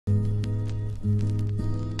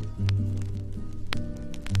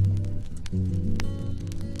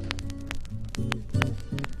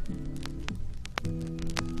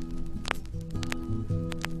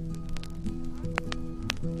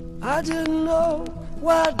I didn't know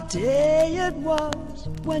what day it was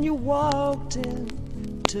when you walked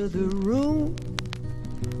into the room.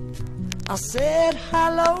 I said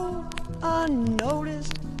hello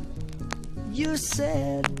unnoticed. You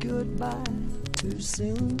said goodbye too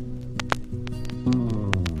soon.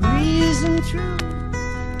 Breezing through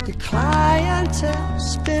the clientele,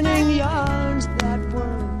 spinning yarns that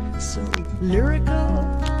were so lyrical.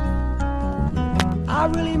 I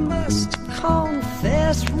really must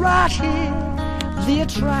confess right here, the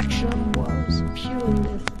attraction was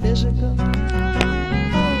purely physical.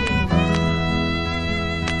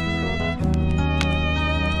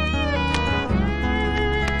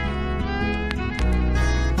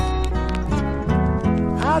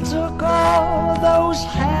 I took all those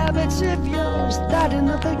habits of yours that in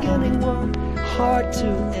the beginning were hard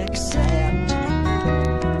to accept.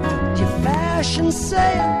 Your fashion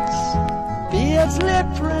sense, beards, lip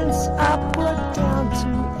prints, I put down to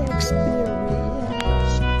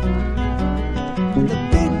experience. The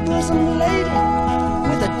big bosom lady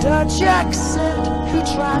with a Dutch accent who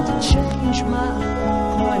tried to change my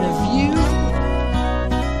point of view.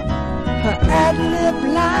 Her ad-lib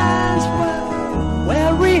lines were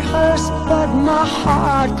well rehearsed, but my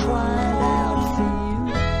heart cried out for you.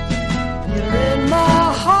 You're in my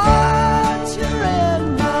heart, you're in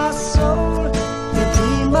my soul. You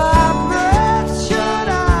be my breath should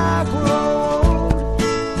I grow old.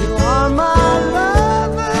 You are my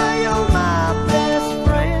lover, you're my best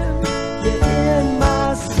friend. You're in my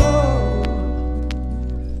soul.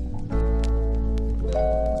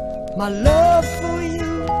 My love for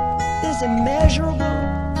you is immeasurable.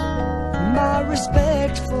 My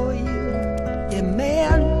respect for you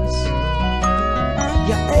immense.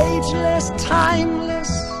 You're ageless,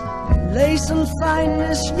 timeless, lace and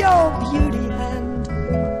fineness, your beauty and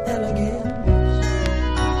elegance.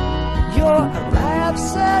 You're a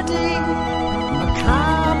rhapsody, a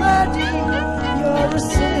comedy, you're a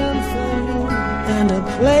symphony and a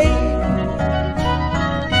play.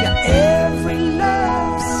 You're every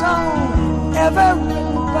love song ever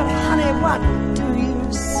written, but honey, what do you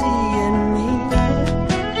see in me?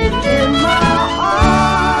 You're in my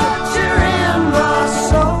heart, you're in my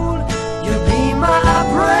soul. You'll be my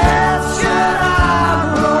breath should I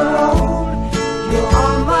grow old. You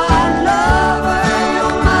are my lover,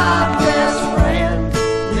 you're my best friend.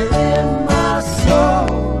 You're in my soul.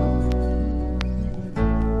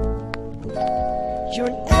 You're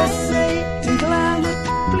an essay in glamour,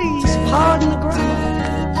 please pardon the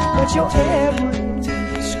grammar, but you're every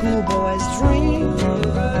schoolboy's dream.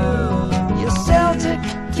 You're Celtic,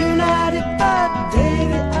 United, but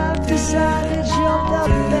baby, I've decided you're the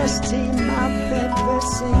best team I've ever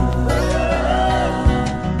seen.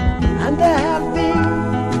 And there have been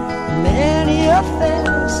many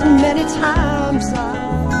affairs, and many times I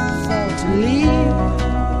thought to leave,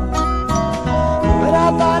 but I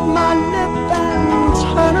bite my lip and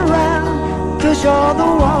turn around, 'cause you're the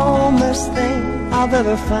warmest thing I've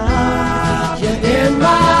ever found. You're in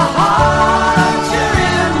my heart.